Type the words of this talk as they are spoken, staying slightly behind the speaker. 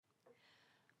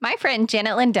My friend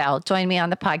Janet Lindell joined me on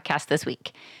the podcast this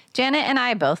week. Janet and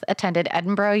I both attended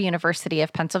Edinboro University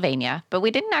of Pennsylvania, but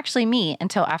we didn't actually meet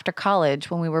until after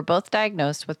college when we were both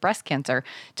diagnosed with breast cancer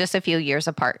just a few years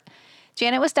apart.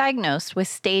 Janet was diagnosed with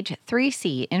stage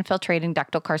 3C infiltrating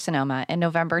ductal carcinoma in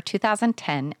November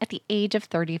 2010 at the age of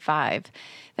 35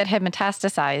 that had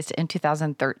metastasized in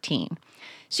 2013.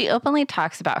 She openly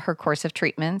talks about her course of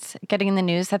treatments, getting the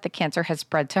news that the cancer has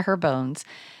spread to her bones,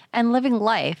 and living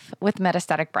life with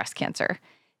metastatic breast cancer.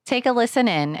 Take a listen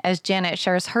in as Janet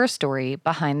shares her story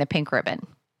behind the pink ribbon.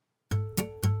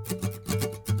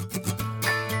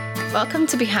 Welcome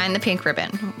to Behind the Pink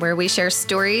Ribbon, where we share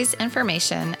stories,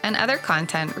 information, and other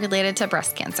content related to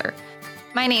breast cancer.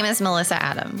 My name is Melissa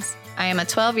Adams. I am a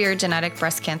 12-year genetic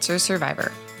breast cancer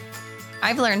survivor.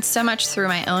 I've learned so much through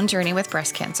my own journey with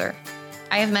breast cancer.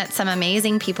 I have met some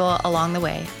amazing people along the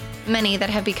way, many that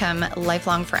have become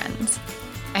lifelong friends.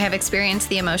 I have experienced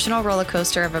the emotional roller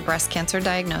coaster of a breast cancer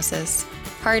diagnosis,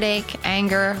 heartache,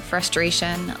 anger,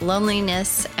 frustration,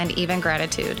 loneliness, and even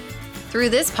gratitude. Through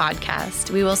this podcast,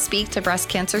 we will speak to breast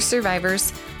cancer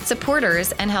survivors,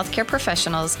 supporters, and healthcare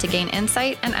professionals to gain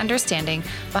insight and understanding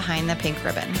behind the pink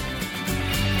ribbon.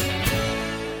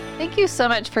 Thank you so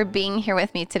much for being here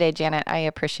with me today, Janet. I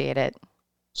appreciate it.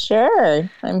 Sure.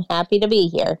 I'm happy to be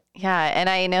here. Yeah. And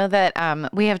I know that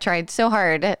we have tried so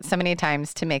hard so many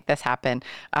times to make this happen.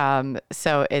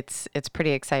 So it's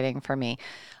pretty exciting for me.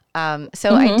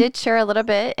 I did share a little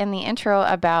bit in the intro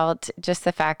about just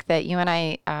the fact that you and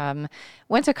I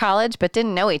went to college but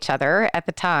didn't know each other at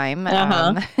the time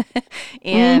and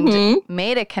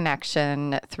made a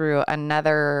connection through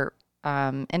another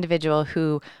individual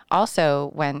who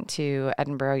also went to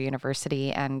Edinboro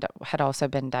University and had also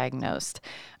been diagnosed.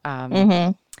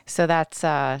 So that's,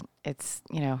 it's,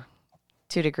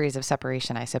 2 degrees of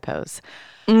separation, I suppose.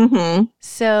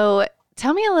 So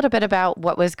tell me a little bit about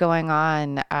what was going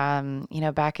on,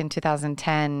 back in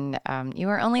 2010. You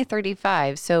were only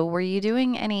 35. So were you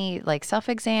doing any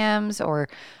self-exams or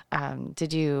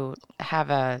did you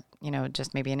have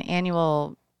just maybe an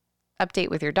annual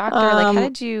update with your doctor? How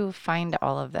did you find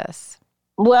all of this?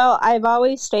 Well, I've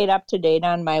always stayed up to date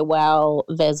on my well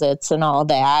visits and all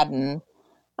that. And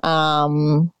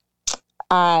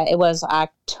it was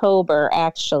October,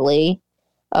 actually,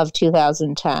 of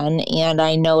 2010. And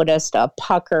I noticed a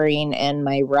puckering in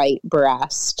my right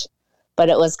breast. But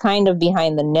it was kind of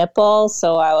behind the nipple.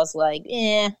 So I was like,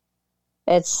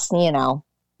 it's,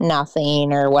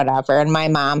 nothing or whatever. And my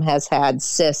mom has had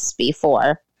cysts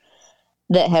before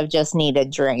that have just needed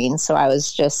drains. So I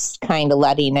was just kind of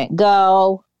letting it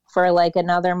go for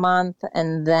another month.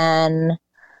 And then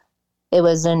it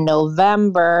was in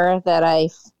November that I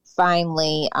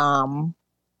finally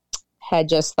had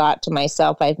just thought to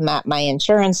myself, I've met my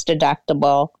insurance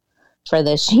deductible for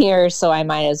this year, so I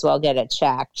might as well get it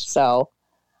checked. So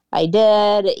I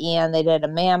did, and they did a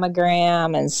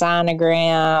mammogram and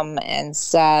sonogram and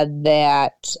said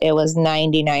that it was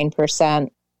 99%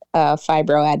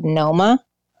 fibroadenoma.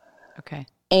 Okay.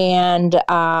 And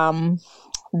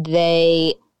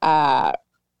they, what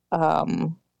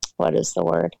is the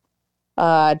word?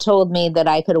 Told me that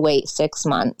I could wait 6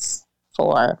 months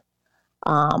for,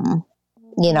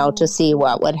 to see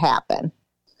what would happen.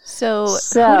 So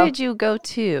who did you go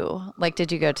to?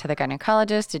 Did you go to the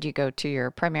gynecologist? Did you go to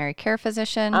your primary care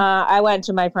physician? I went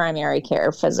to my primary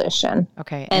care physician.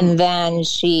 Okay. And then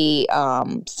she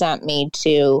sent me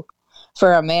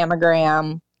for a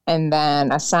mammogram and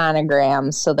then a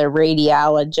sonogram. So the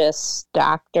radiologist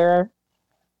doctor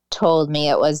told me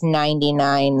it was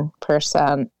 99%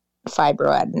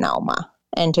 fibroadenoma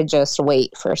and to just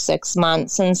wait for 6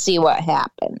 months and see what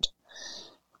happened.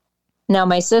 Now,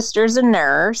 my sister's a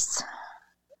nurse,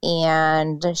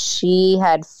 and she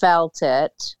had felt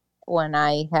it when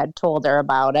I had told her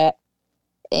about it.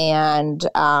 And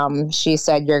she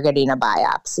said, you're getting a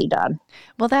biopsy done.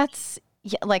 Well, that's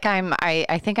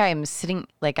I think I'm sitting,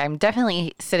 I'm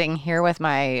definitely sitting here with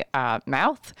my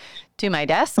mouth to my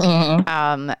desk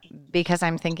because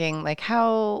I'm thinking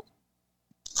how,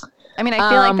 I feel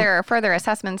like there are further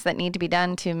assessments that need to be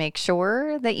done to make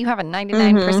sure that you have a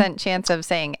 99% chance of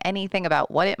saying anything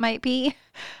about what it might be.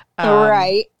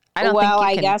 Right.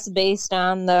 I guess based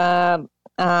on the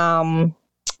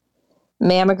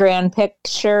mammogram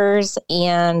pictures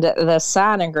and the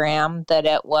sonogram that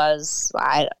it was,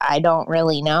 I don't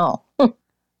really know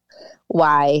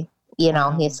why,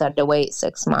 he said to wait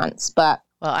 6 months. But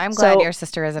well, I'm glad your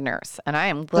sister is a nurse, and I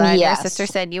am glad your sister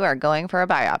said you are going for a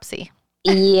biopsy.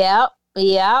 Yep.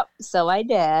 So I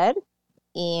did.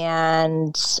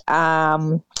 And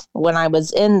when I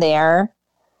was in there,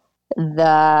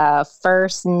 the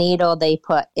first needle they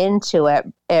put into it,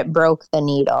 it broke the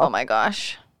needle. Oh my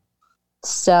gosh.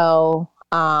 So,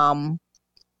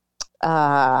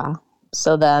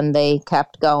 so then they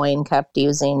kept going, kept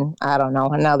using, I don't know,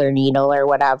 another needle or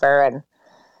whatever, and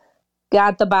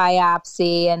got the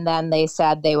biopsy. And then they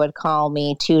said they would call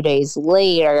me 2 days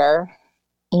later.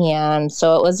 And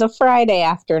so it was a Friday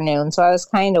afternoon. So I was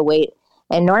kind of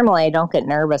and normally I don't get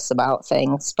nervous about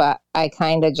things, but I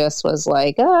kind of just was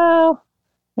like, oh,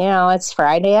 it's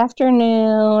Friday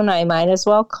afternoon. I might as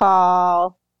well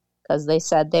call, because they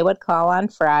said they would call on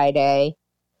Friday.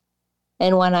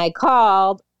 And when I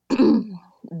called,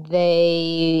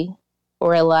 they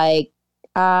were like,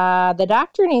 the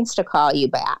doctor needs to call you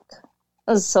back.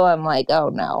 So I'm like, oh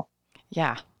no.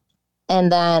 Yeah.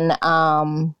 And then,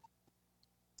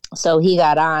 so he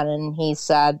got on and he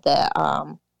said that,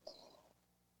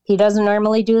 he doesn't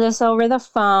normally do this over the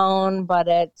phone, but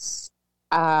it's,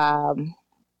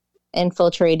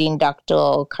 infiltrating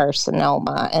ductal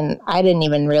carcinoma. And I didn't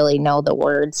even really know the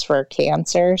words for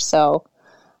cancer. So,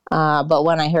 but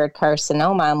when I heard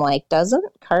carcinoma, I'm like, doesn't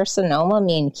carcinoma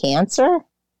mean cancer?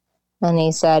 And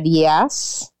he said,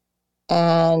 yes.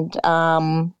 And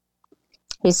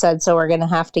he said, so we're going to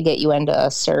have to get you into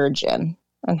a surgeon.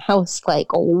 And I was like,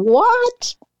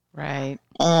 what? Right.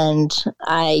 And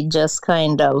I just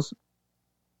kind of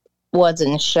was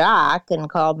in shock and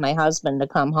called my husband to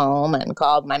come home and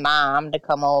called my mom to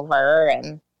come over.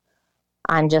 And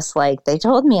I'm just like, they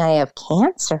told me I have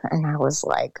cancer. And I was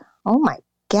like, oh my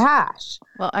gosh.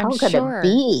 Well, how could it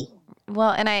be?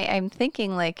 Well, and I'm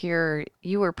thinking like you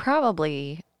were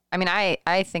probably, I mean,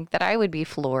 I think that I would be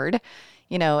floored,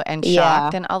 and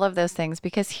shocked and all of those things,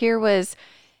 because here was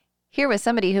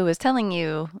somebody who was telling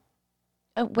you,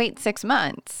 oh, wait 6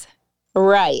 months.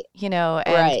 Right.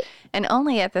 And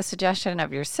only at the suggestion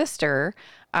of your sister.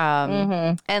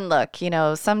 And look,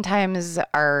 sometimes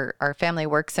our family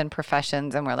works in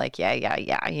professions and we're like, yeah.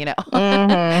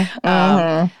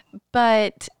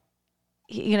 But,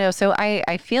 so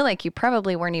I feel like you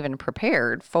probably weren't even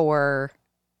prepared for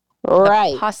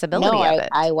the possibility of it.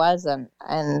 I wasn't.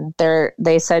 And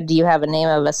they said, do you have a name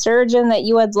of a surgeon that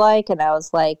you would like? And I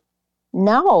was like,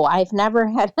 no, I've never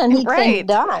had anything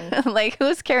done. Like,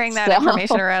 who's carrying that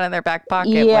information around in their back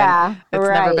pocket when it's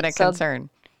never been a concern?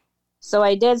 So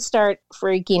I did start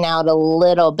freaking out a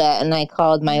little bit, and I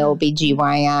called my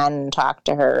OBGYN and talked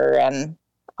to her, and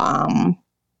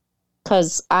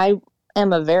because I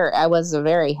was a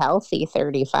very healthy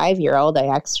 35-year-old.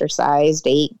 I exercised,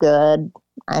 ate good.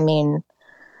 I mean,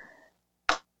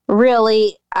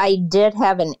 really, I did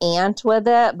have an aunt with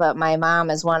it, but my mom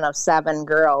is one of 7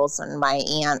 girls, and my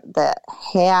aunt that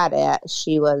had it,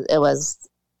 it was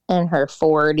in her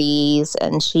 40s,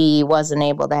 and she wasn't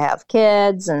able to have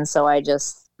kids, and so I've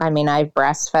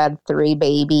breastfed 3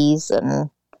 babies, and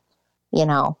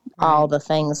all the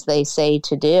things they say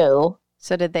to do.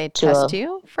 So did they test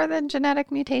you for the genetic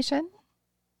mutation?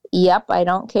 Yep, I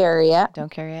don't carry it.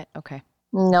 Don't carry it? Okay.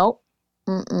 Nope.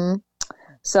 Mm-mm.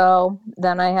 So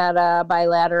then I had a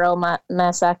bilateral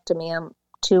mastectomy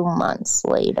 2 months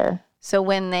later. So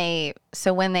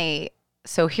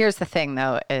here's the thing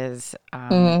though, is,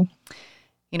 when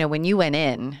you went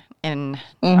in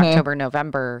October,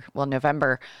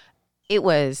 November, it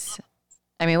was,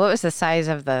 what was the size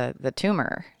of the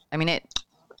tumor? You were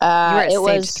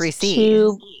at stage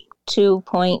 3C.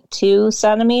 2.2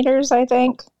 centimeters, I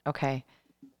think. Okay.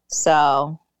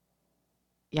 So.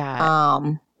 Yeah.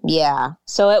 Yeah.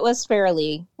 So it was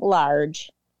fairly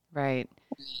large. Right.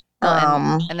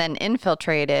 Well, and then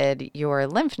infiltrated your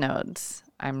lymph nodes.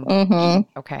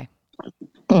 Okay.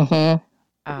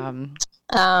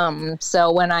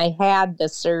 So when I had the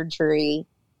surgery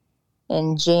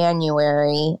in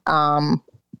January,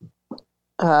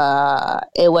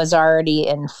 it was already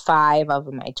in 5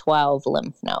 of my 12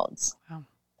 lymph nodes. Wow.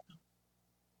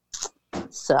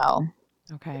 So.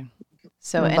 Okay.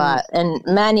 And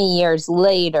many years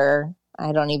later,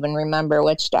 I don't even remember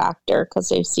which doctor,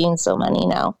 because I've seen so many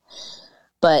now,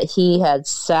 but he had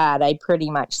said I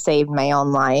pretty much saved my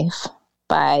own life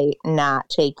by not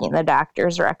taking the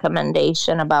doctor's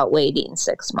recommendation about waiting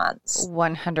 6 months.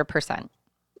 100%.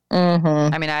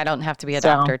 I don't have to be a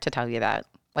doctor to tell you that.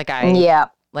 I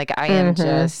am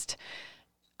just,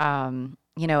 and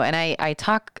I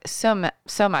talk so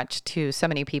much to so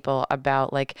many people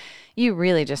about, you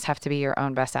really just have to be your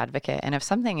own best advocate. And if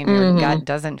something in your gut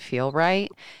doesn't feel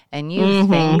right, and you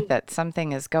think that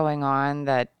something is going on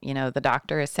that, the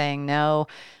doctor is saying no,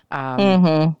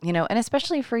 and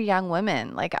especially for young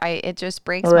women, it just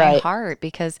breaks my heart,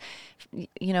 because,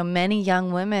 many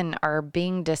young women are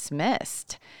being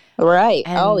dismissed. Right.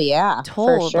 and Oh, yeah,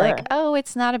 for told sure. like, oh,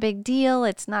 it's not a big deal.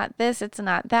 It's not this. It's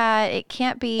not that. It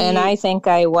can't be. And I think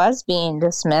I was being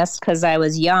dismissed because I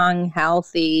was young,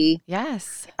 healthy,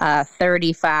 Yes.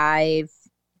 35.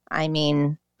 I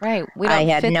mean, Right. We I don't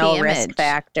had fit no the risk image.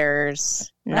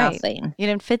 factors, Right. nothing. You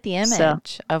didn't fit the So,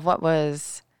 image of what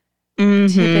was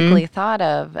mhm. typically thought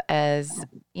of as,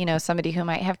 somebody who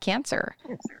might have cancer.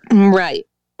 Right.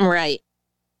 Right.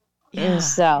 Yeah.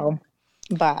 So,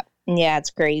 but yeah, it's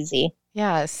crazy.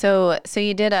 Yeah. So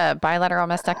you did a bilateral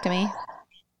mastectomy?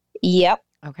 Yep.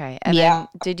 Okay. And Yep. then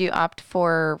did you opt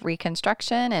for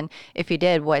reconstruction? And if you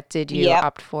did, what did you Yep.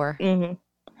 opt for?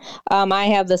 I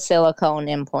have the silicone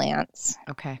implants.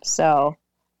 Okay. So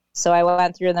I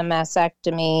went through the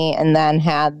mastectomy and then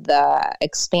had the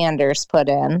expanders put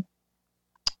in.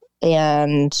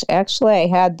 And actually, I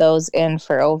had those in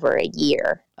for over a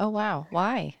year. Oh, wow.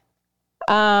 Why?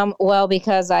 Well,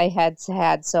 because I had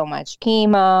had so much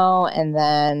chemo and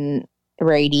then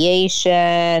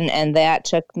radiation, and that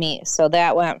took me, so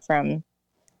that went from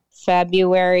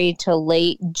February to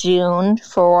late June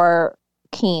for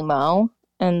chemo.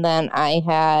 And then I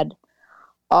had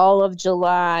all of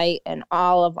July and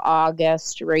all of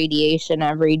August radiation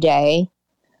every day.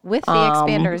 With the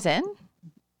expanders in?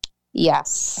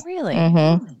 Yes. Really?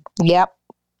 Yep.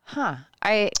 Huh.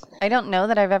 I don't know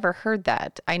that I've ever heard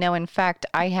that. I know, in fact,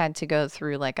 I had to go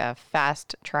through like a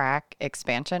fast track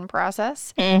expansion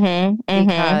process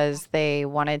because they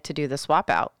wanted to do the swap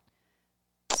out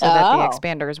so that the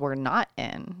expanders were not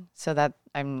in. So that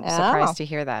I'm surprised to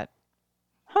hear that.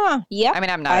 Huh. Yep. I mean,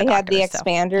 I'm not a I doctor, had the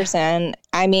expanders in.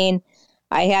 I mean,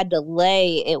 I had to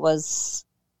lay. It was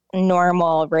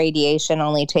normal radiation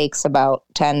only takes about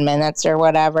 10 minutes or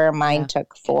whatever. Mine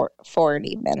took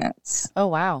 40 minutes. Oh,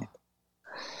 wow.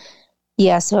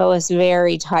 Yeah, so it was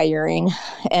very tiring.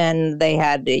 And they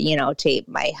had to, tape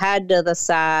my head to the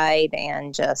side,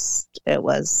 and just, it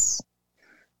was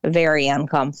very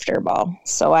uncomfortable.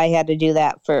 So I had to do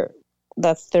that for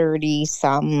the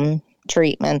 30-some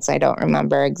treatments. I don't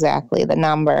remember exactly the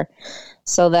number.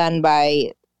 So then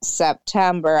by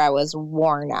September, I was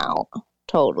worn out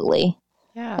totally.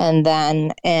 Yeah. And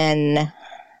then in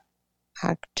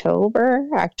October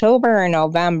or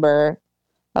November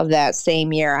of that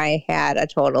same year, I had a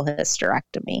total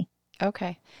hysterectomy.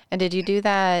 Okay. And did you do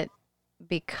that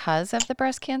because of the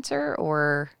breast cancer,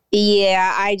 or?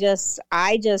 Yeah, I just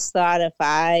thought if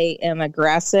I am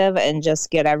aggressive and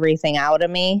just get everything out of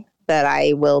me, that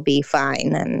I will be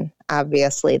fine. And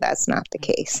obviously that's not the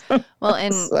case. Well,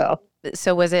 and so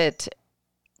was it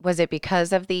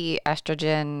because of the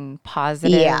estrogen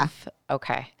positive? Yeah.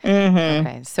 Okay.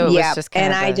 Okay. So it was just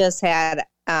kind of I just had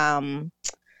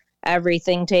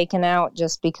everything taken out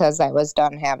just because I was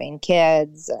done having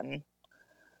kids and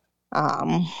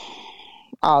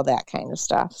all that kind of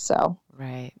stuff. So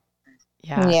right.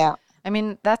 Yeah. Yeah. I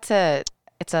mean, I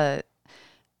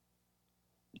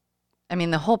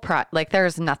mean, the whole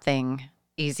there's nothing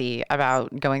easy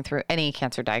about going through any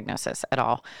cancer diagnosis at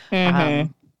all.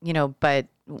 But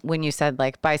when you said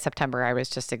like by September, I was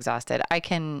just exhausted. I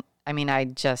could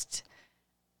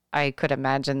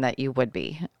imagine that you would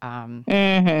be,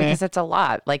 because it's a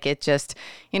lot. Like it just,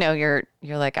 you're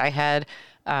like, I had,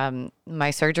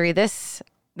 my surgery this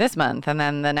month, and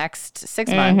then the next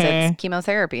 6 months it's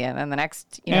chemotherapy, and then the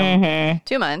next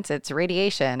 2 months it's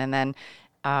radiation, and then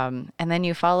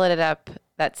you followed it up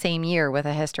that same year with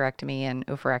a hysterectomy and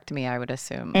oophorectomy, I would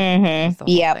assume. Was the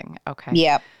whole thing. Okay.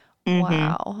 Yep.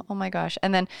 Wow. Oh my gosh.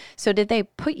 And then, so did they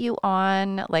put you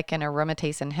on like an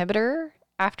aromatase inhibitor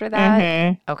after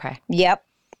that? Okay. Yep.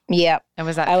 And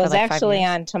was that I for was like 5 actually years?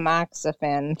 on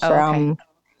tamoxifen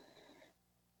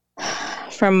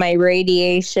from my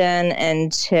radiation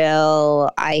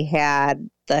until I had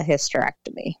the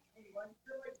hysterectomy.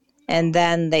 And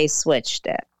then they switched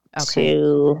it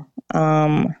to,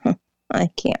 I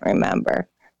can't remember.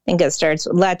 I think it starts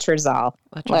with letrozole.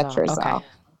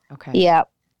 Okay. Yep.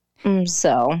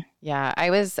 So. Yeah, I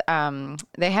was,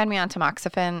 they had me on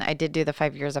tamoxifen. I did do the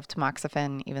 5 years of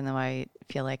tamoxifen, even though I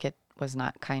feel like it was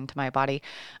not kind to my body.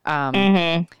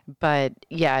 But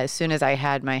yeah, as soon as I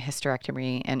had my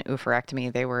hysterectomy and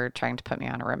oophorectomy, they were trying to put me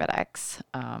on Arimidex.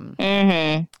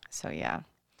 So yeah.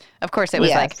 Of course, it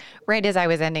was like right as I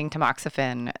was ending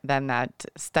tamoxifen, then that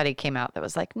study came out that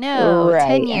was like, no,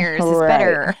 10 years is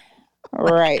better.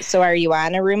 Right. So are you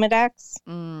on Arimidex?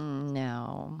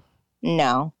 No.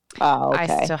 No. Oh,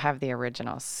 okay. I still have the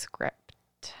original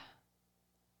script.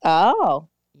 Oh.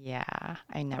 Yeah.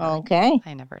 I never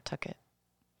took it.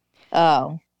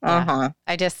 Oh. Yeah.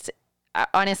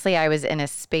 Honestly, I was in a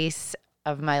space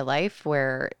of my life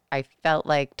where I felt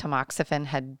like tamoxifen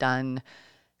had done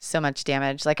so much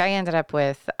damage. Like I ended up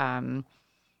with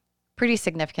pretty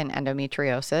significant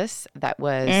endometriosis that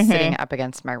was sitting up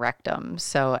against my rectum.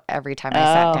 So every time I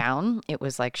sat down, it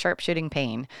was like sharpshooting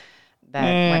pain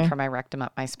that went from my rectum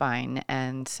up my spine.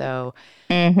 And so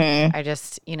I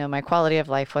just, my quality of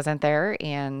life wasn't there.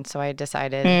 And so I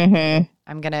decided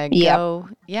I'm going to go,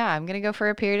 I'm going to go for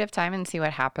a period of time and see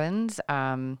what happens.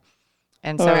 And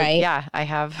so, I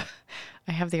have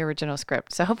the original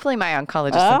script. So hopefully my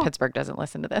oncologist in Pittsburgh doesn't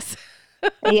listen to this.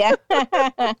 Yeah.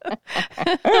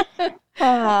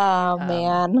 Oh,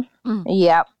 man.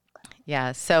 Yep.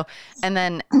 Yeah. So, and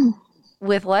then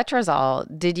with letrozole,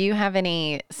 did you have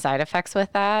any side effects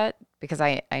with that? Because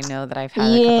I know that I've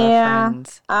had a couple of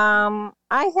friends.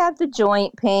 I had the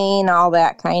joint pain, all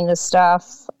that kind of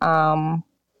stuff.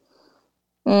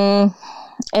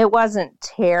 It wasn't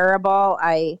terrible.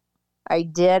 I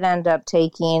did end up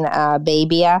taking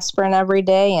baby aspirin every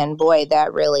day, and boy,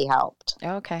 that really helped.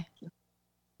 Okay.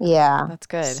 Yeah. That's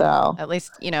good. So at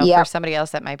least, for somebody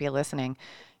else that might be listening,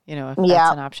 if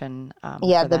that's an option.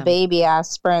 Yeah, the baby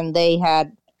aspirin, they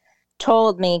had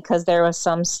told me, because there was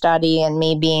some study and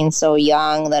me being so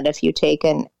young, that if you take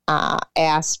an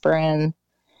aspirin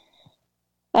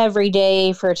every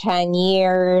day for 10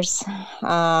 years,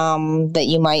 that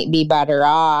you might be better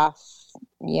off,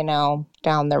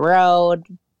 down the road.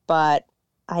 But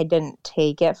I didn't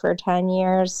take it for 10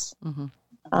 years.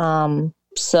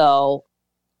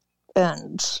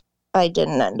 And I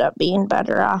didn't end up being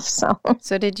better off. So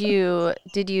did you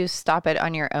stop it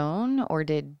on your own, or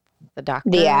did the doctor?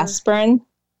 The aspirin?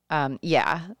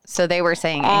 Yeah. So they were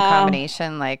saying in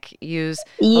combination, like use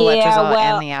the letrozole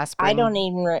and the aspirin.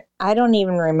 I don't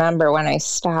even remember when I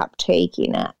stopped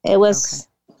taking it. It was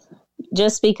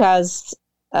just because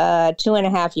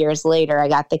 2.5 years later, I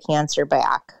got the cancer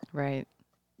back. Right.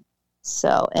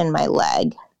 So in my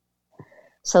leg.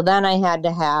 So then I had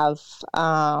to have,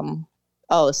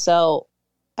 so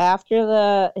after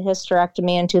the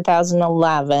hysterectomy in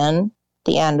 2011,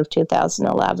 the end of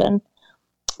 2011,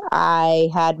 I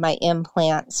had my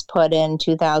implants put in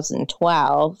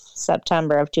 2012,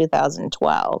 September of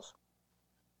 2012.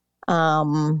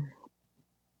 And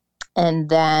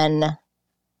then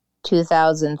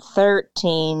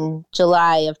 2013,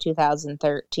 July of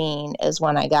 2013 is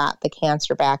when I got the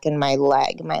cancer back in my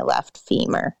leg, my left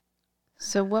femur.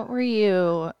 So what were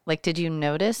you, like, did you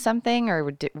notice something,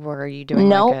 or were you doing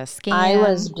like a scan? I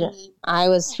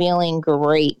was feeling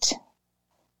great.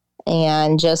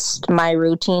 And just my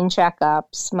routine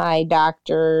checkups, my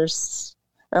doctors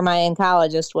or my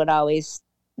oncologist would always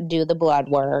do the blood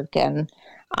work and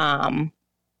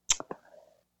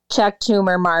check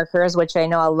tumor markers, which I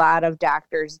know a lot of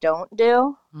doctors don't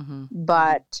do,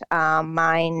 but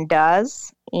mine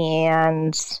does.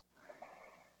 And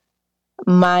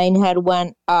mine had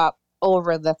went up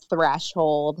over the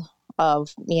threshold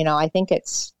of, I think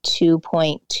it's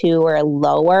 2.2 or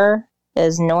lower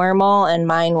is normal, and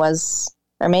mine was,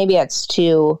 or maybe it's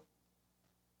 2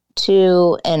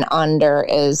 and under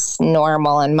is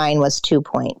normal, and mine was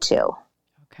 2.2.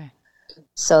 Okay.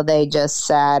 So they just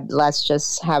said, let's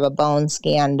just have a bone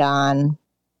scan done.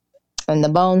 And the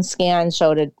bone scan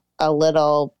showed a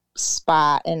little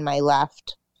spot in my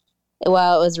left.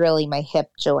 Well, it was really my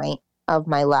hip joint of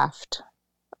my left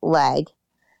leg.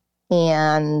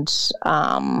 And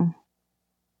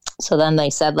so then they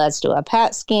said, let's do a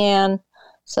PET scan.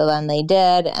 So then they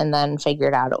did, and then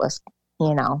figured out it was,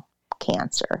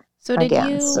 cancer. So did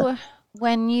you,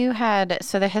 when you had,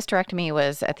 so the hysterectomy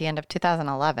was at the end of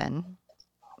 2011.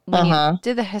 When you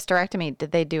did the hysterectomy,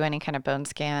 did they do any kind of bone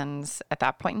scans at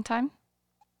that point in time?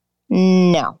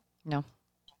 No.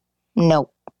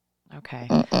 Nope. Okay.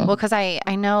 Well, because I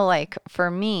know, like,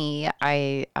 for me,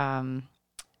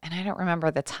 and I don't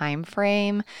remember the time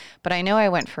frame, but I know I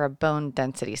went for a bone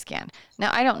density scan.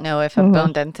 Now, I don't know if a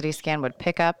bone density scan would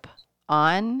pick up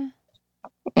on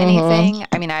anything.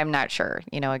 I mean, I'm not sure.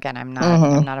 Again, I'm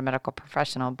not a medical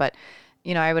professional, but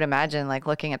I would imagine, like,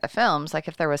 looking at the films, like,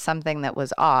 if there was something that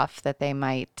was off, that they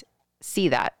might see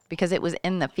that, because it was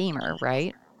in the femur,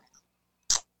 right?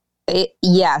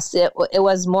 Yes, it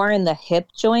was more in the hip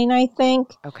joint, I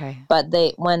think. Okay. But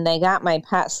when they got my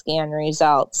PET scan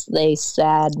results, they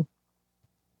said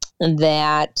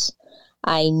that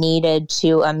I needed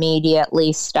to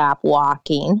immediately stop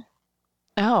walking.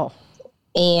 Oh.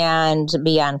 And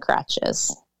be on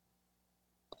crutches.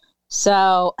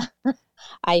 So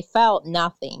I felt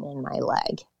nothing in my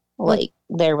leg. Like,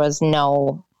 there was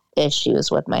no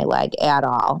issues with my leg at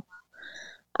all.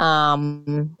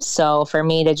 So for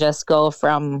me to just go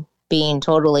from being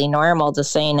totally normal to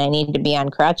saying I need to be on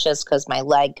crutches because my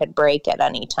leg could break at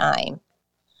any time,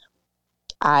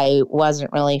 I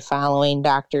wasn't really following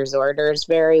doctor's orders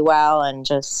very well and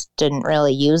just didn't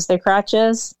really use the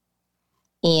crutches.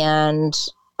 And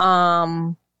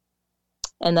then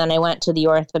I went to the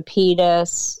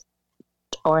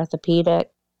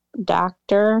orthopedic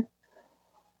doctor,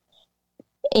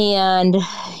 and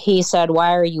he said,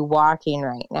 "Why are you walking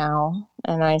right now?"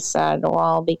 And I said,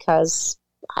 "Well, because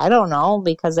I don't know,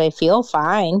 because I feel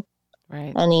fine."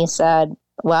 Right. And he said,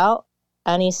 "Well,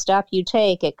 any step you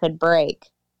take, it could break."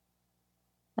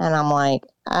 And I'm like,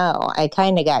 oh, I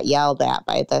kind of got yelled at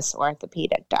by this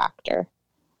orthopedic doctor.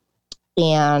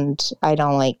 And I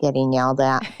don't like getting yelled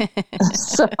at.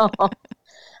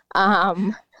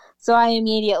 So I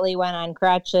immediately went on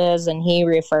crutches, and he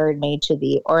referred me to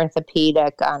the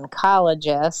orthopedic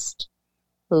oncologist,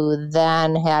 who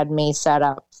then had me set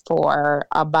up for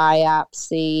a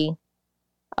biopsy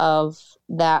of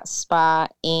that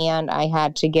spot, and I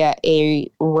had to get a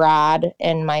rod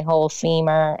in my whole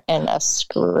femur and a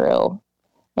screw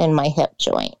in my hip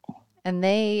joint. And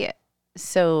they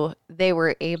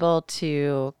were able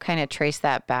to kind of trace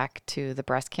that back to the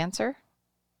breast cancer?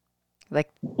 Like,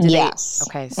 yes.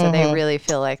 Okay, so they really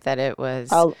feel like that it was...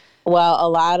 Well, a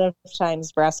lot of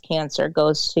times breast cancer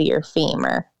goes to your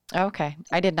femur. Okay,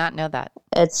 I did not know that.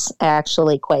 It's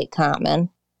actually quite common.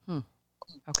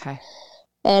 Okay.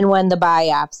 And when the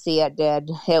biopsy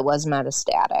it was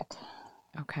metastatic.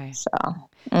 Okay. So,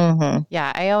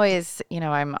 yeah,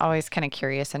 I'm always kind of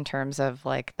curious in terms of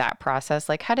like that process.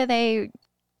 Like, how do they,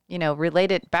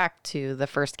 relate it back to the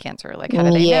first cancer? Like, how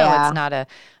do they know it's not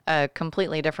a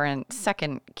completely different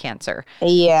second cancer?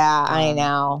 Yeah, I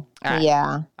know.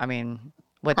 Yeah. I mean,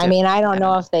 I don't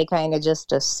know if they kind of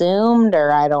just assumed,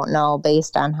 or I don't know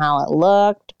based on how it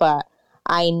looked, but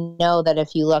I know that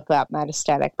if you look up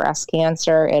metastatic breast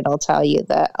cancer, it'll tell you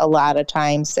that a lot of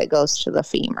times it goes to the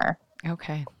femur.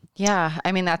 Okay. Yeah.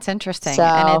 I mean, that's interesting. So,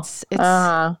 and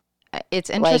it's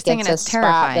interesting, and it's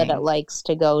terrifying. Spot that it likes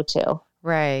to go to.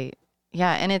 Right.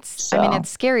 Yeah. And it's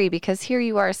scary, because here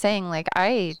you are saying like,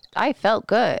 I felt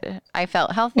good. I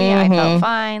felt healthy. I felt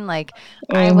fine. Like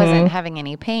I wasn't having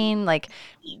any pain. Like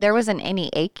there wasn't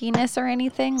any achiness or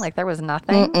anything. Like there was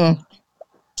nothing.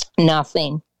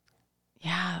 Nothing.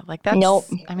 Yeah, like that's, nope.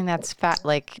 I mean, that's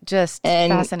fascinating.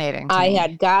 I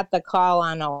had got the call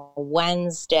on a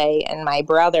Wednesday, and my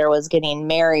brother was getting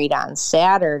married on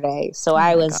Saturday. So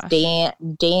I was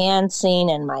dancing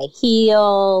in my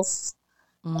heels.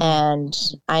 And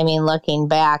I mean, looking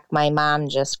back, my mom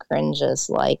just cringes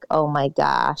like, oh my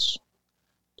gosh,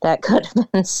 that could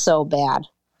have been so bad.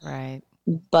 Right.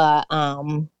 But,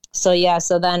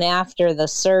 so then after the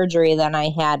surgery, then I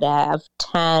had to have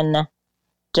 10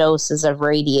 doses of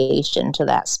radiation to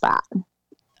that spot.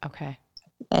 Okay.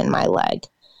 In my leg.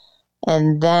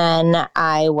 And then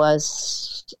I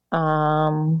was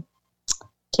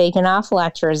taken off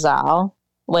letrozole.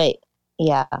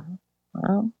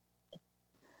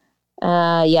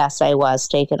 Yes, I was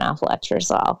taken off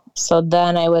letrozole. So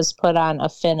then I was put on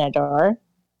Afinitor,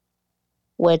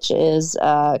 which is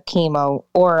a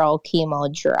oral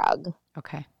chemo drug.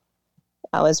 Okay.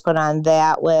 I was put on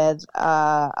that with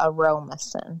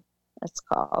Aromacin, it's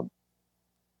called.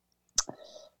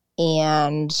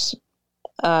 And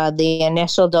the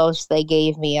initial dose they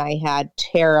gave me, I had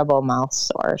terrible mouth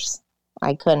sores.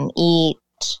 I couldn't eat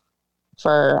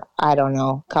for, I don't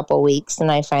know, a couple weeks. And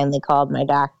I finally called my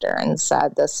doctor and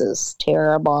said, this is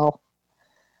terrible.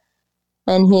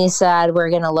 And he said, we're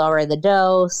going to lower the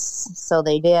dose. So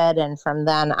they did. And from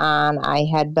then on, I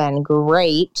had been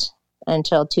great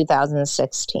until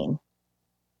 2016,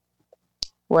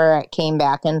 where it came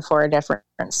back in 4 different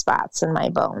spots in my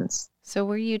bones. So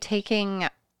were you taking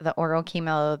the oral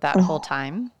chemo that whole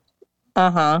time?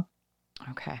 Uh-huh.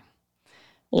 Okay.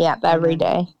 Yeah, every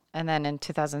day. And then in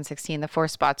 2016, the 4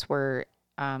 spots were,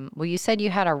 you said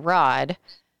you had a rod,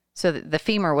 so the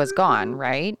femur was gone,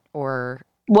 right? Or...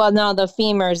 Well, no, the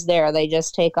femur's there. They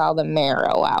just take all the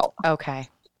marrow out. Okay.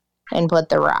 And put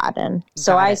the rod in.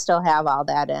 So I still have all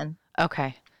that in.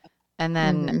 Okay. And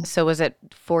then, so was it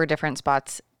 4 different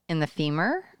spots in the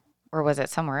femur, or was it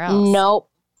somewhere else? Nope.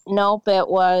 It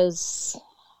was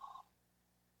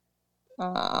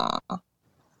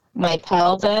my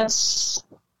pelvis,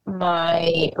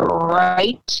 my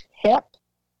right hip,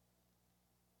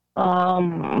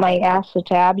 my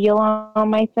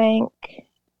acetabulum, I think,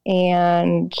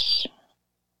 and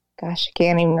gosh, I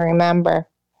can't even remember.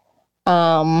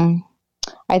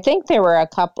 I think there were a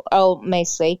couple. Oh, my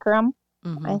sacrum,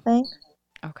 I think.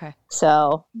 Okay.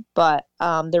 So, but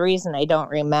the reason I don't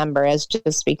remember is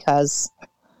just because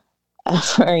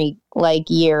every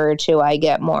year or two I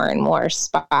get more and more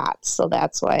spots. So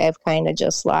that's why I've kind of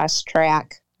just lost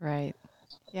track. Right.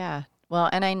 Yeah. Well,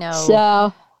 and I know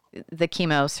So, the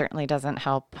chemo certainly doesn't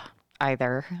help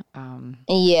either.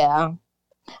 yeah.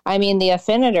 I mean, the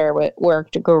Afinitor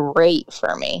worked great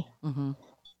for me Mm-hmm.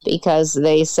 because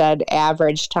they said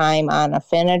average time on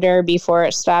Afinitor before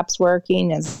it stops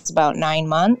working is about 9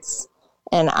 months.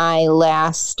 And I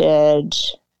lasted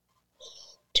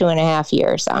 2.5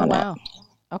 years Oh, on wow.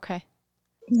 Okay.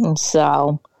 it. And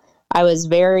so I was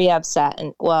very upset.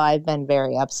 And well, I've been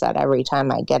very upset every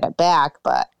time I get it back,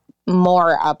 but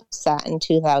more upset in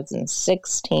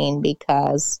 2016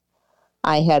 because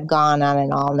I had gone on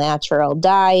an all natural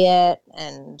diet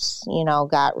and,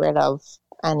 got rid of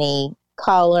any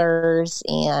colors,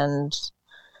 and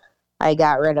I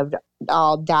got rid of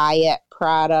all diet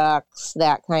products,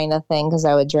 that kind of thing, because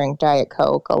I would drink Diet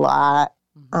Coke a lot.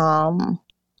 Mm-hmm.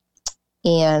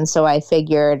 And so I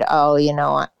figured, and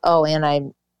I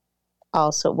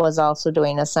was also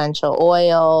doing essential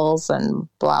oils and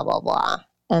blah, blah, blah.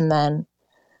 And then,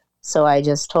 so I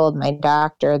just told my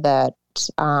doctor that,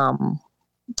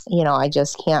 I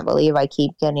just can't believe I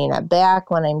keep getting it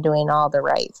back when I'm doing all the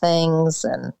right things.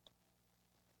 And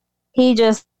he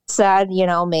just said,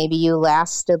 maybe you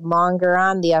lasted longer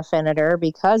on the Afinitor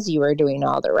because you were doing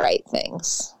all the right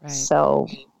things. Right. So,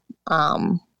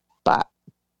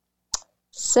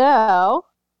 so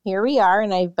here we are,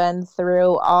 and I've been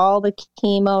through all the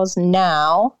chemos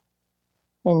now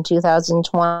in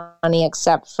 2020,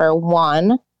 except for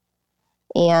one.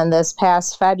 And this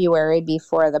past February,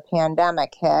 before the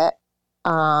pandemic hit,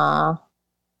 I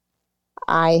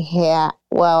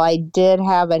did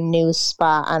have a new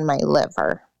spot on my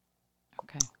liver.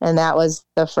 Okay. And that was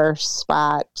the first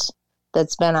spot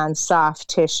that's been on soft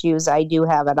tissues. I do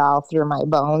have it all through my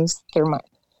bones, through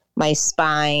my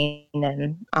spine,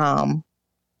 and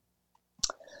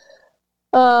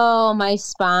my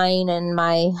spine and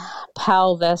my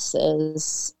pelvis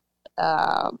is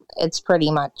it's pretty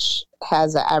much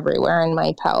has it everywhere in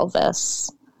my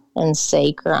pelvis and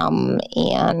sacrum,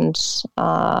 and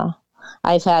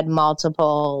I've had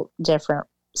multiple different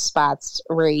spots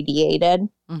radiated.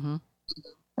 Mm-hmm.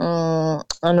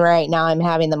 And right now I'm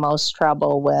having the most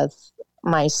trouble with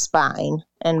my spine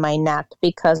and my neck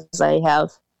because I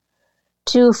have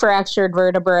 2 fractured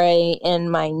vertebrae in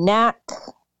my neck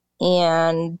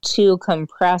and 2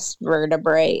 compressed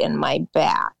vertebrae in my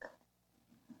back.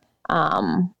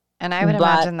 And I would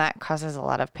imagine that causes a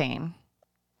lot of pain.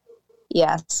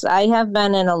 Yes, I have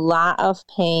been in a lot of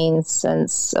pain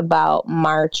since about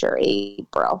March or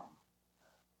April.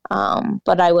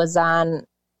 But I was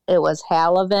it was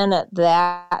Halaven at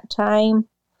that time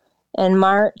in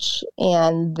March,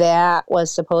 and that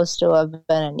was supposed to have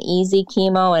been an easy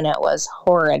chemo, and it was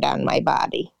horrid on my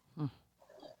body.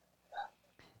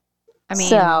 I mean,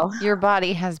 your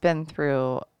body has been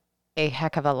through a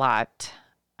heck of a lot.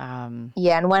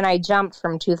 Yeah, and when I jumped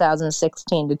from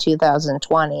 2016 to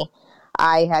 2020,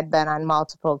 I had been on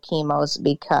multiple chemos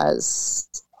because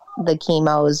the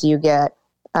chemos you get,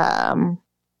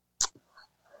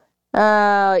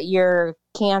 your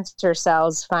cancer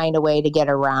cells find a way to get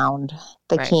around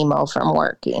the chemo from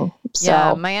working. So,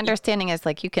 yeah, my understanding is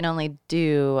like you can only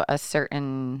do a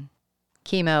certain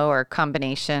chemo or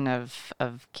combination of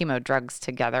chemo drugs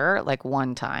together like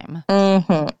one time.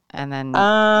 Mm-hmm. And then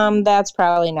that's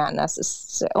probably not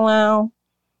necessary. Well,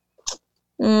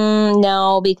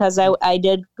 no, because I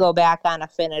did go back on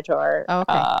Afinitor.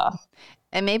 Okay.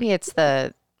 And maybe it's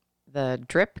the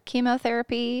drip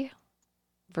chemotherapy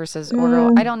versus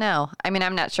oral. I don't know. I mean,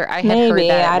 I'm not sure. I had heard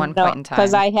that at one point in time.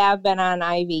 Because I have been on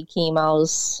IV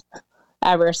chemos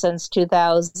ever since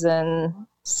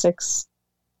 2006.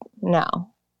 No,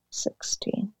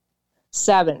 16.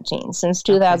 17. Since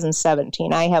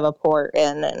 2017. I have a port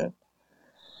in and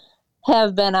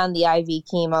have been on the IV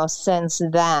chemo since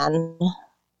then.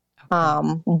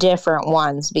 Different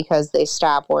ones because they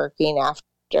stop working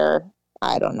after,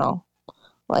 I don't know,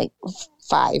 like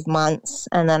 5 months,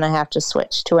 and then I have to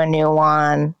switch to a new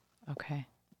one. Okay.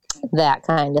 That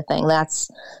kind of thing.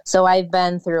 So I've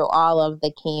been through all of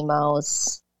the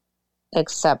chemos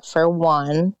except for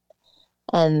one.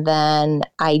 And then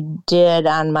I did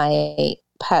on my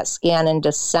PET scan in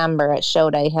December, it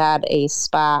showed I had a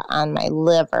spot on my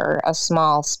liver, a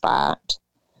small spot.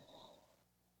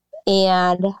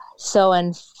 And so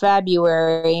in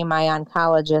February, my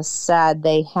oncologist said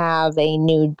they have a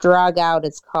new drug out.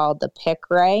 It's called the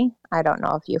Piqray. I don't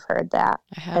know if you've heard that.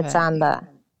 I haven't.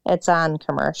 It's on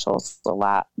commercials a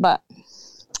lot, but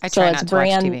I try not to watch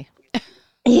TV.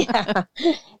 Yeah,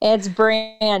 it's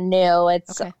brand new.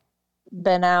 It's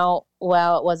been out.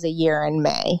 Well, it was a year in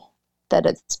May that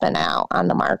it's been out on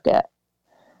the market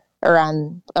or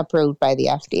approved by the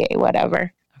FDA,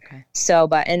 whatever. Okay. So,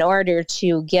 but in order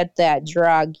to get that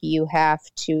drug, you have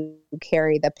to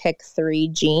carry the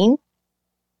PIK3 gene.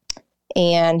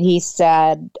 And he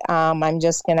said, I'm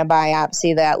just going to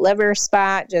biopsy that liver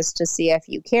spot just to see if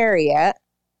you carry it.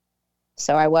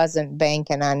 So I wasn't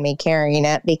banking on me carrying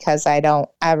it because I don't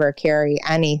ever carry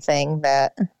anything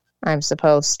that I'm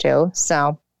supposed to.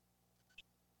 So,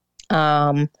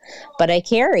 but I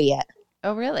carry it.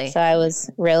 Oh, really? So I was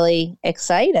really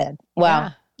excited. Well,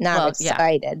 Yeah. not Well,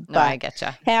 excited, No, I but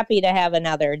getcha. happy to have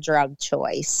another drug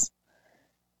choice.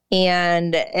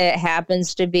 And it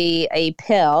happens to be a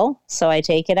pill, so I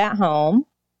take it at home.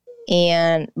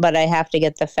 But I have to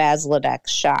get the Faslodex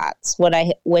shots,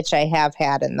 which I have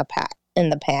had in the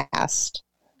past.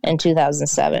 In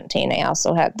 2017, I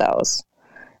also had those,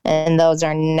 and those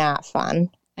are not fun.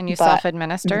 And you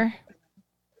self-administer?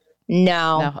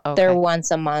 No, okay. They're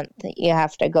once a month. You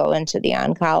have to go into the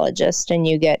oncologist, and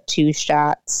you get 2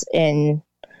 shots in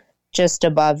just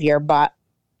above your butt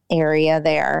area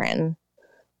there, and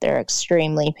they're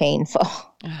extremely painful.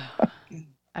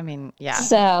 I mean, yeah.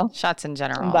 So shots in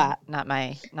general, but not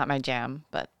my jam,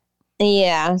 but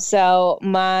yeah. So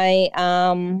my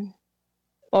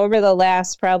over the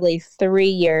last probably 3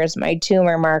 years, my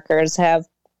tumor markers have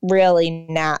really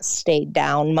not stayed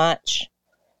down much.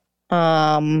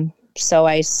 So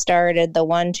I started, the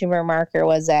one tumor marker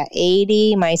was at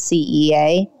 80, my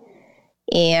CEA,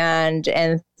 and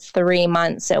in 3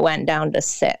 months it went down to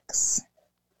 6.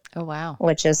 Oh, wow.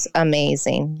 Which is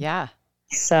amazing. Yeah.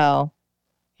 So.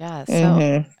 Yeah.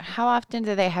 So how often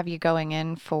do they have you going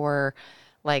in for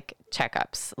like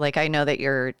checkups? Like, I know that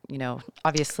you're,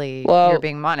 obviously you're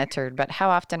being monitored, but how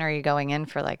often are you going in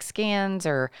for like scans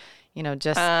or,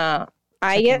 just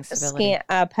I get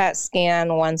a PET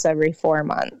scan once every 4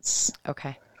 months.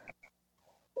 Okay.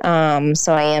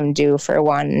 So I am due for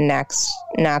one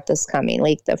not this coming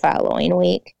week, the following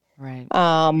week. Right.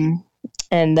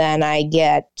 And then I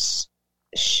get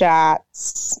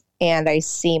shots and I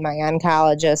see my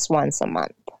oncologist once a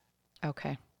month.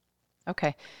 Okay.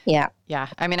 Yeah. Yeah.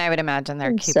 I mean, I would imagine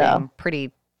they're keeping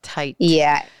pretty tight.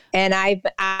 Yeah. And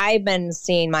I've been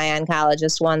seeing my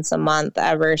oncologist once a month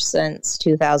ever since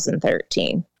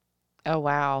 2013. Oh,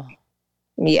 wow.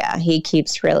 Yeah. He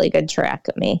keeps really good track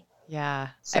of me. Yeah.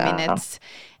 So. I mean,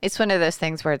 it's one of those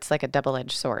things where it's like a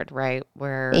double-edged sword, right?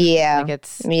 Where yeah, like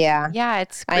it's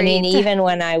it's great. I mean, even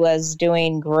when I was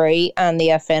doing great on the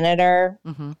Afinitor,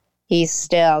 he's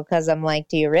still, because I'm like,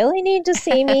 do you really need to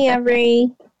see me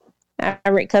every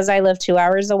because I live 2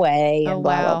 hours away and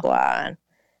blah blah. And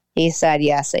he said,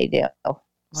 yes, I do. Wow.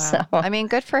 So, I mean,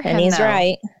 good for him. And he's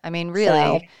right. I mean,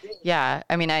 really, yeah.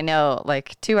 I mean, I know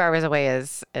like 2 hours away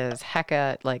is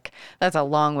hecka, like that's a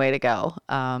long way to go.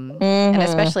 And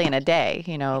especially in a day,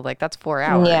 like that's 4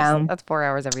 hours. Yeah. That's 4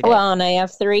 hours every day. Well, and I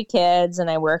have 3 kids and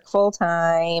I work full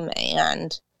time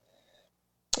and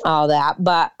all that,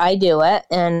 but I do it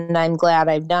and I'm glad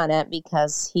I've done it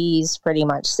because he's pretty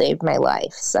much saved my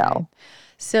life. So,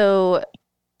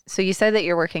 So you said that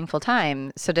you're working full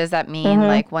time. So does that mean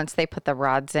like once they put the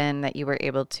rods in that you were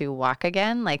able to walk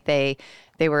again? Like they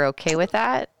were okay with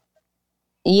that?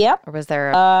 Yep. Or was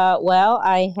there well,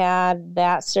 I had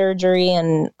that surgery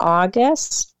in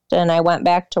August and I went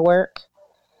back to work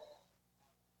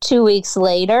 2 weeks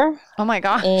later. Oh my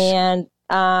gosh. And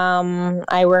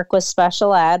I work with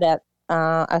special ed at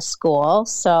a school.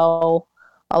 So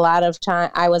a lot of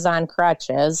time I was on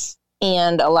crutches.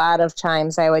 And a lot of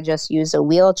times I would just use a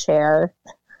wheelchair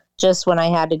just when I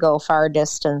had to go far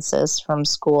distances from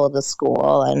school to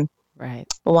school. And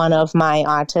one of my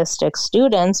autistic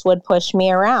students would push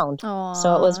me around. Aww.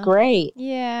 So it was great.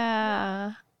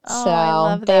 Yeah. Oh, so I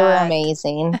love they that. were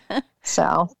amazing.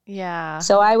 So yeah.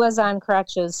 So I was on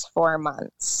crutches 4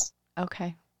 months.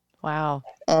 Okay. Wow.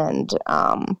 And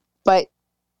but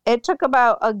it took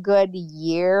about a good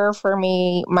year for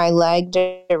my leg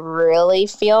to really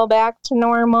feel back to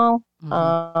normal.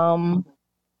 I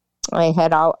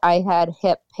had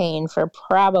hip pain for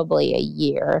probably a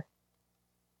year.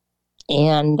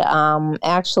 And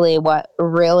actually what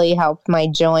really helped my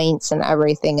joints and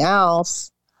everything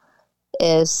else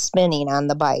is spinning on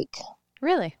the bike.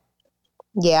 Really?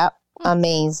 Yep.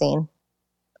 Amazing.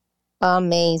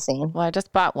 Amazing. Well, I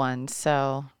just bought one,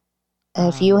 so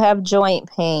if you have joint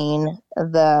pain,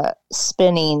 the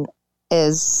spinning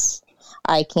is,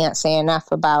 I can't say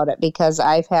enough about it because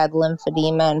I've had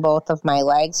lymphedema in both of my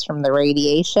legs from the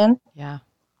radiation. Yeah.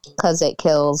 Because it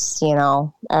kills,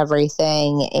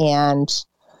 everything. And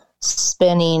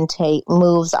spinning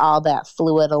moves all that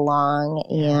fluid along.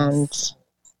 Yes.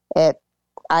 And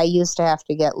I used to have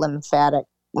to get lymphatic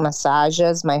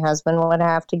massages. My husband would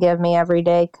have to give me every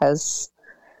day because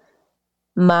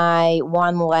my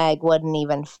one leg wouldn't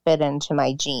even fit into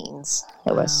my jeans.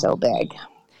 It was so big.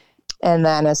 And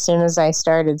then as soon as I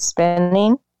started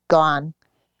spinning, gone.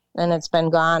 And it's been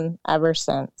gone ever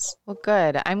since. Well,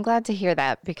 good. I'm glad to hear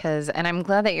that and I'm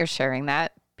glad that you're sharing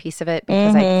that piece of it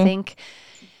because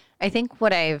I think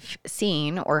what I've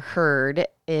seen or heard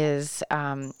is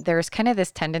there's kind of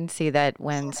this tendency that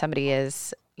when somebody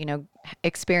is,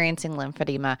 experiencing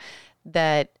lymphedema,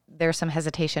 that there's some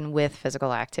hesitation with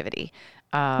physical activity.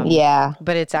 But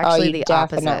it's actually the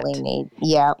definitely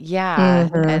opposite. Yeah.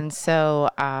 And so,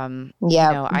 I know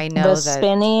the that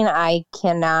spinning, I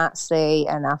cannot say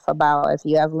enough about. If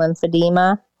you have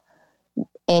lymphedema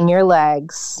in your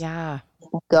legs,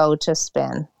 go to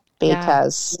spin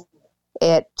because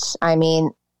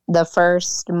the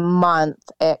first month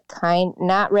it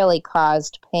not really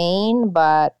caused pain,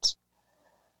 but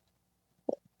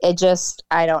it just,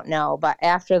 I don't know. But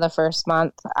after the first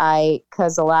month,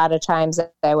 because a lot of times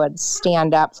I would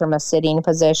stand up from a sitting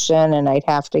position and I'd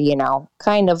have to,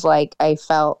 kind of like I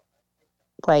felt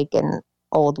like an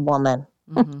old woman.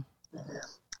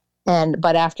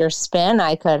 But after spin,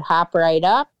 I could hop right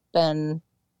up and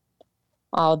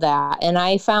all that. And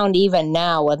I found even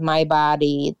now with my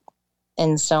body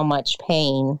in so much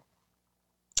pain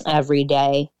every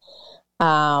day,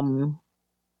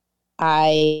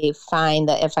 I find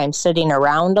that if I'm sitting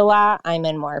around a lot, I'm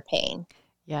in more pain.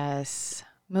 Yes.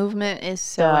 Movement is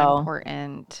so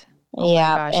important. Oh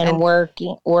and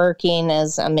working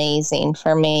is amazing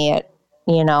for me.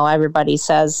 Everybody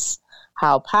says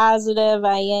how positive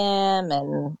I am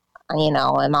and,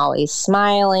 I'm always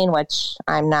smiling, which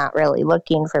I'm not really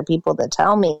looking for people to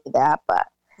tell me that, but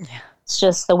it's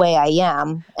just the way I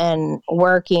am. And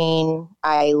working,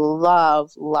 I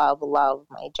love, love, love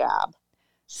my job.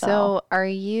 So are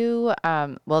you,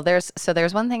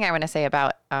 there's one thing I want to say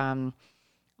about,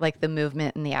 like the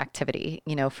movement and the activity,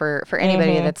 for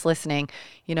anybody that's listening,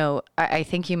 I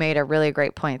think you made a really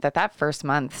great point that first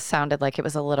month sounded like it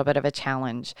was a little bit of a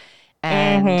challenge.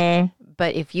 And,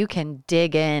 but if you can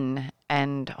dig in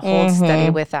and hold steady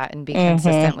with that and be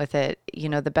consistent with it,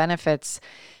 the benefits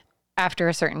after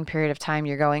a certain period of time,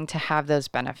 you're going to have those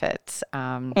benefits.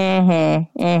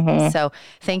 So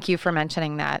thank you for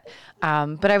mentioning that.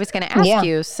 But I was going to ask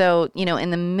you, so, in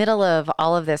the middle of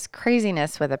all of this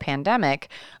craziness with a pandemic,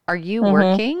 are you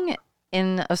working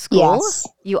in a school? Yes.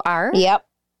 You are? Yep.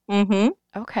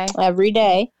 Okay. Every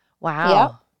day.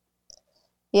 Wow.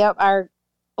 Yep.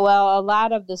 A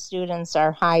lot of the students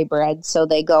are hybrid, so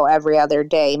they go every other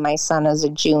day. My son is a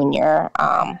junior.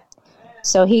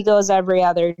 So he goes every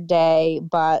other day,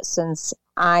 but since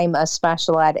I'm a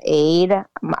special ed aide,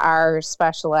 our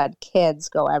special ed kids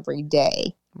go every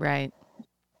day. Right.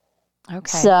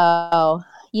 Okay. So,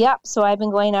 so I've been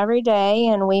going every day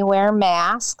and we wear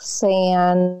masks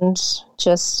and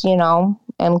just,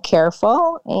 am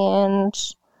careful and,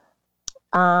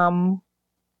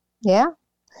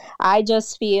 I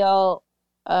just feel,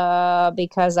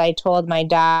 because I told my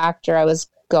doctor I was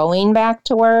going back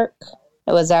to work.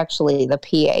 It was actually the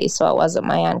PA, so it wasn't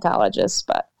my oncologist,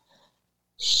 but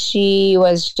she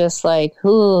was just like,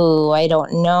 I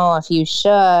don't know if you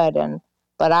should.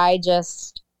 But I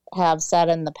just have said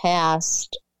in the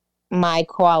past, my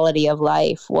quality of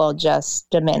life will just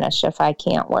diminish if I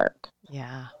can't work.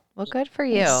 Yeah. Well, good for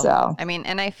you. So,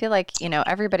 and I feel like,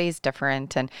 everybody's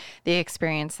different and the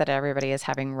experience that everybody is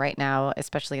having right now,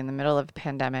 especially in the middle of the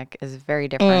pandemic, is very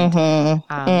different.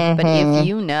 But if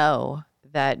you know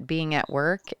that being at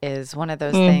work is one of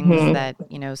those things that,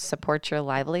 supports your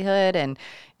livelihood and,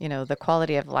 the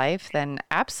quality of life, then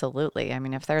absolutely.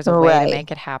 If there's a way to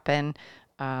make it happen,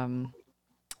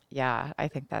 I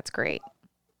think that's great.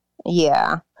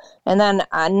 Yeah. And then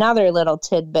another little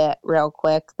tidbit real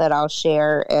quick that I'll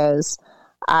share is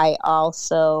I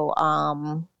also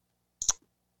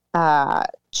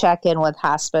check in with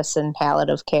hospice and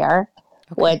palliative care,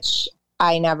 which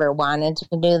I never wanted to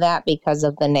do that because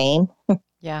of the name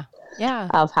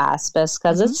of hospice,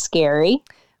 because it's scary.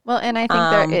 Well, and I think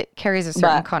that it carries a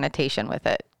certain connotation with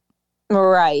it.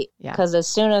 Right. Because as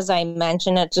soon as I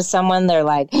mention it to someone, they're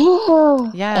like,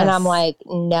 yes. And I'm like,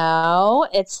 no,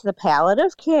 it's the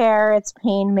palliative care. It's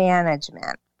pain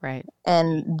management. Right.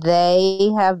 And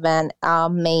they have been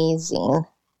amazing.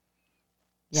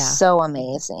 Yeah. So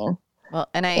amazing. Well,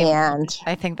 and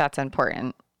I think that's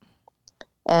important.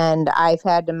 And I've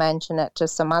had to mention it to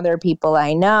some other people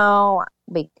I know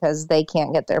because they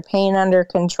can't get their pain under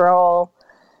control.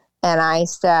 And I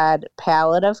said,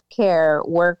 palliative care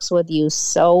works with you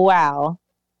so well.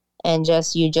 And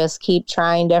you just keep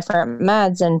trying different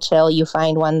meds until you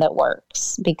find one that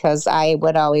works. Because I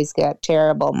would always get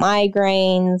terrible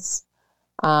migraines.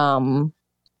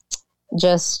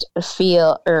 just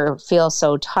feel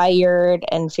so tired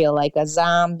and feel like a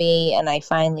zombie. And I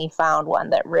finally found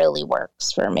one that really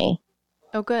works for me.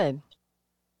 Oh, good.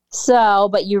 So,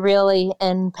 but you really,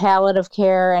 in palliative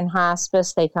care and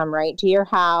hospice, they come right to your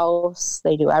house.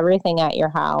 They do everything at your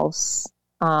house.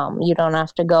 You don't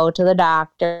have to go to the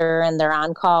doctor, and they're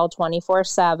on call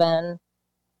 24/7.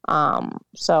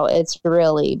 So it's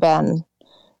really been,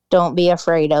 don't be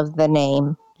afraid of the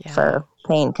name for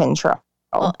pain control.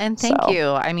 Well, and thank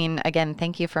you. I mean, again,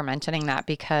 thank you for mentioning that,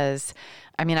 because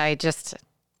I mean, I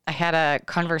had a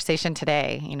conversation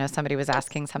today, somebody was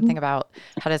asking something about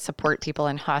how to support people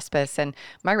in hospice. And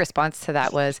my response to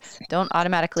that was, don't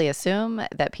automatically assume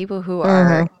that people who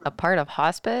are a part of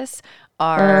hospice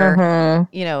are,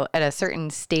 at a certain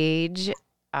stage,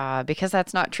 because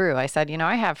that's not true. I said,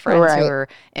 I have friends who are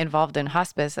involved in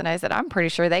hospice, and I said, I'm pretty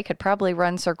sure they could probably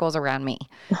run circles around me.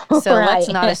 So let's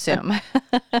not assume.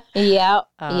 Yep.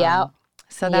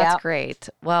 So that's great.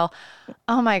 Well,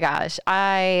 oh my gosh.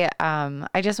 I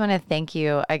just want to thank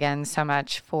you again so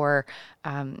much for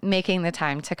making the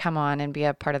time to come on and be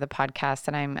a part of the podcast.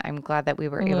 And I'm glad that we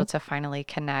were able to finally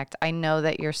connect. I know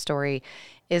that your story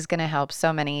is going to help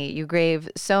so many. You gave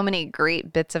so many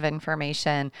great bits of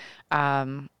information,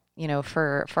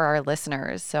 for our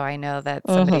listeners. So I know that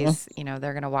somebody's,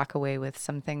 they're going to walk away with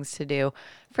some things to do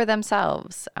for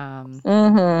themselves. So.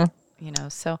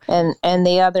 And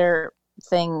the other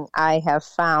thing I have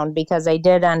found, because I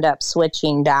did end up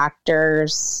switching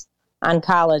doctors,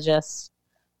 oncologists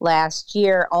last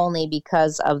year, only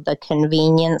because of the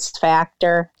convenience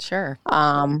factor. Sure.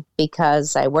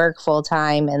 Because I work full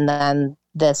time, and then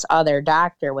this other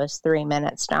doctor was 3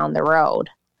 minutes down the road.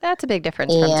 That's a big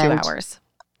difference from 2 hours.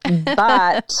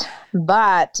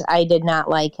 but I did not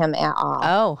like him at all.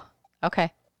 Oh,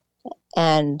 okay.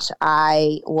 And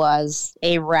I was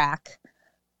a wreck,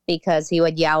 because he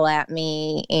would yell at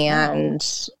me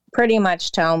and pretty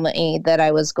much tell me that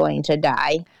I was going to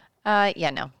die.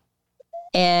 No.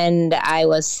 And I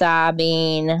was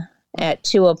sobbing at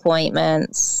 2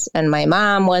 appointments, and my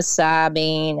mom was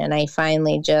sobbing, and I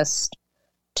finally just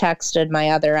texted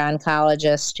my other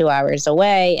oncologist 2 hours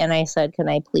away, and I said, can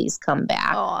I please come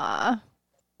back? Aww.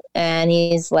 And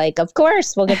he's like, of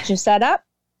course, we'll get you set up,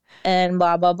 and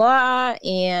blah, blah, blah.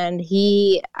 And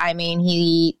he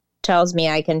tells me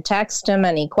I can text him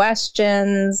any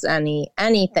questions,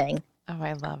 anything. Oh,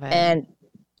 I love it. And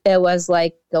it was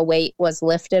like the weight was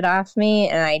lifted off me,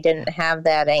 and I didn't have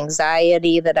that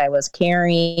anxiety that I was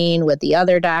carrying with the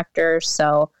other doctors.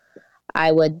 So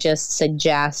I would just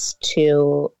suggest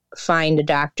to find a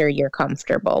doctor you're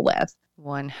comfortable with.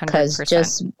 100%.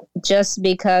 Because just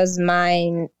because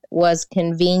mine was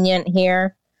convenient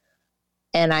here,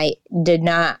 and I did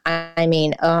not,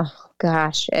 oh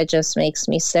gosh, it just makes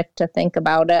me sick to think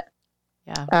about it.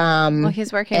 Yeah. Well,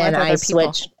 he's working with other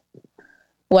people.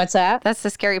 What's that? That's the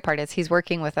scary part, is he's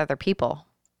working with other people.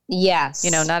 Yes.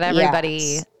 Not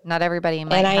everybody might have that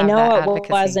advocacy. And I know it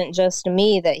wasn't just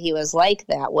me that he was like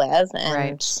that with.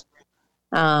 And,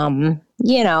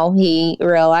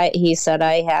 he said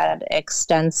I had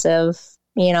extensive,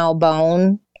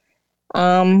 bone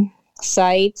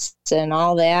sites and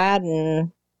all that.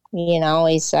 And,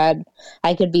 he said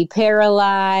I could be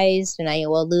paralyzed, and I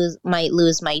might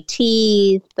lose my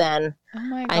teeth. And oh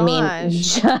my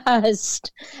gosh.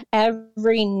 Just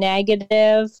every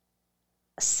negative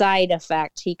side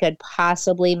effect he could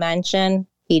possibly mention,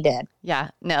 he did. Yeah.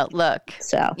 No, look.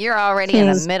 So you're already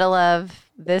in the middle of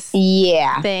this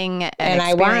thing. And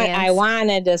I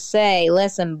wanted to say,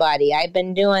 listen, buddy, I've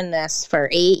been doing this for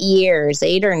 8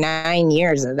 or 9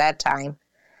 years at that time.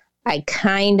 I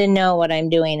kind of know what I'm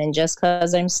doing, and just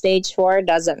because I'm stage 4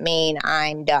 doesn't mean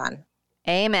I'm done.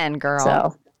 Amen, girl.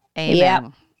 So, amen. Yep.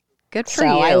 Good for you.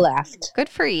 So I left. Good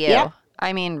for you. Yep.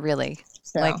 I mean, really.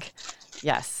 So.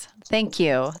 Yes. Thank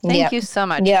you. Thank you so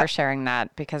much for sharing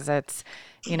that, because it's,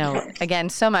 again,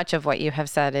 so much of what you have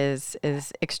said is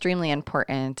extremely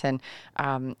important and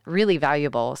really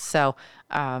valuable. So,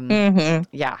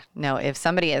 if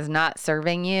somebody is not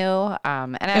serving you,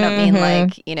 and I don't mean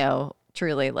like,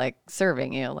 truly like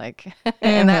serving you like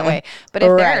in that way, but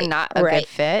if they're not a good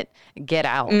fit, get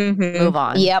out, move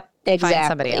on. Yep. Exactly. Find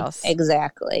somebody else.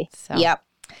 Exactly. So. Yep.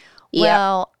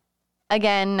 Well,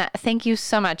 again, thank you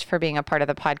so much for being a part of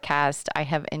the podcast. I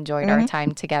have enjoyed our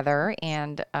time together.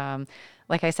 And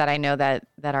like I said, I know that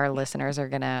our listeners are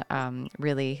going to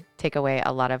really take away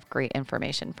a lot of great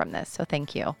information from this. So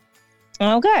thank you.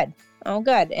 Oh, good.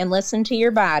 And listen to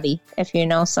your body. If you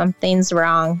know something's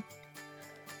wrong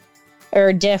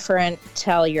or different,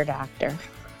 tell your doctor.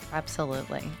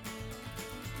 Absolutely.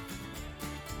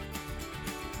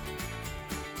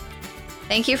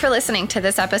 Thank you for listening to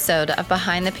this episode of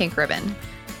Behind the Pink Ribbon.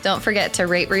 Don't forget to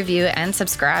rate, review, and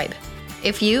subscribe.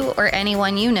 If you or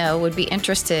anyone you know would be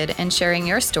interested in sharing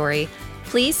your story,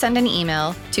 please send an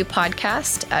email to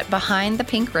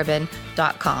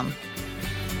podcast@behindthepink.ribbon.com.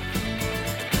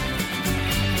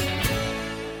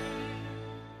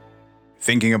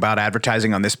 Thinking about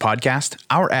advertising on this podcast?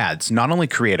 Our ads not only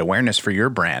create awareness for your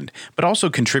brand, but also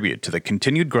contribute to the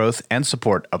continued growth and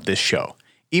support of this show.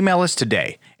 Email us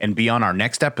today and be on our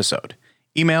next episode.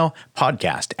 Email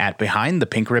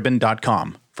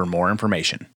podcast@behindthepink.ribbon.com for more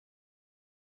information.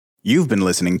 You've been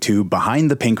listening to Behind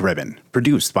the Pink Ribbon,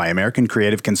 produced by American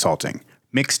Creative Consulting,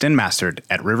 mixed and mastered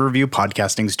at Riverview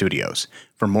Podcasting Studios.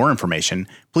 For more information,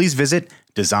 please visit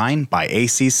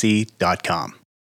designbyacc.com.